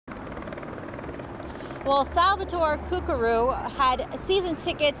Well, Salvatore Curcuru had season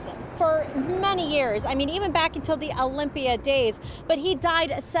tickets for many years. I mean, even back until the Olympia days. But he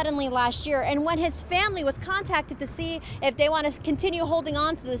died suddenly last year. And when his family was contacted to see if they want to continue holding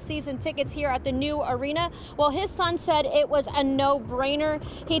on to the season tickets here at the new arena, well, his son said it was a no-brainer.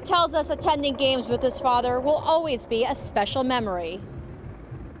 He tells us attending games with his father will always be a special memory.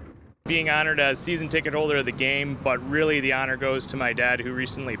 Being honored as season ticket holder of the game, but really the honor goes to my dad who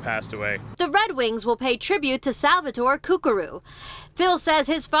recently passed away. The Red Wings will pay tribute to Salvatore Curcuru. Phil says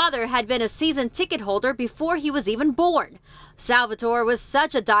his father had been a season ticket holder before he was even born. Salvatore was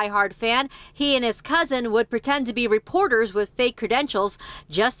such a diehard fan, he and his cousin would pretend to be reporters with fake credentials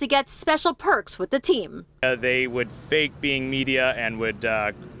just to get special perks with the team. They would fake being media and would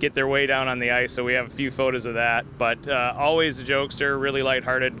get their way down on the ice, so we have a few photos of that. But always a jokester, really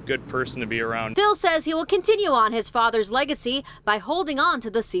lighthearted, good person to be around. Phil says he will continue on his father's legacy by holding on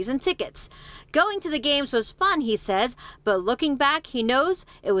to the season tickets. Going to the games was fun, he says, but looking back, he knows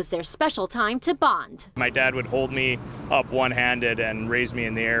it was their special time to bond. My dad would hold me up one-handed and raise me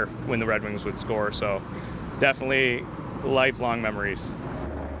in the air when the Red Wings would score, so definitely lifelong memories.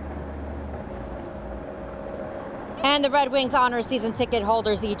 And the Red Wings honor season ticket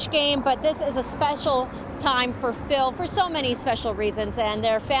holders each game, but this is a special time for Phil for so many special reasons, and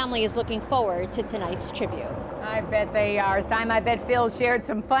their family is looking forward to tonight's tribute. I bet they are. Simon, I bet Phil shared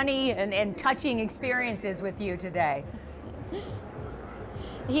some funny and touching experiences with you today.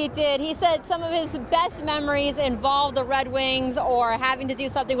 He did. He said some of his best memories involved the Red Wings or having to do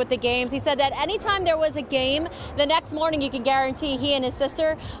something with the games. He said that anytime there was a game, the next morning you can guarantee he and his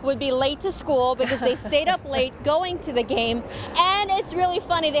sister would be late to school because they stayed up late going to the game. And it's really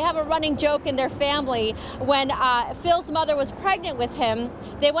funny. They have a running joke in their family. When Phil's mother was pregnant with him,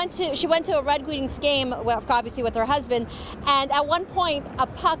 she went to a Red Wings game, well, obviously with her husband, and at one point a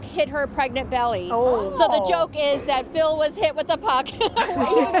puck hit her pregnant belly. Oh. So the joke is that Phil was hit with a puck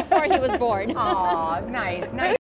before he was born. Aw, nice.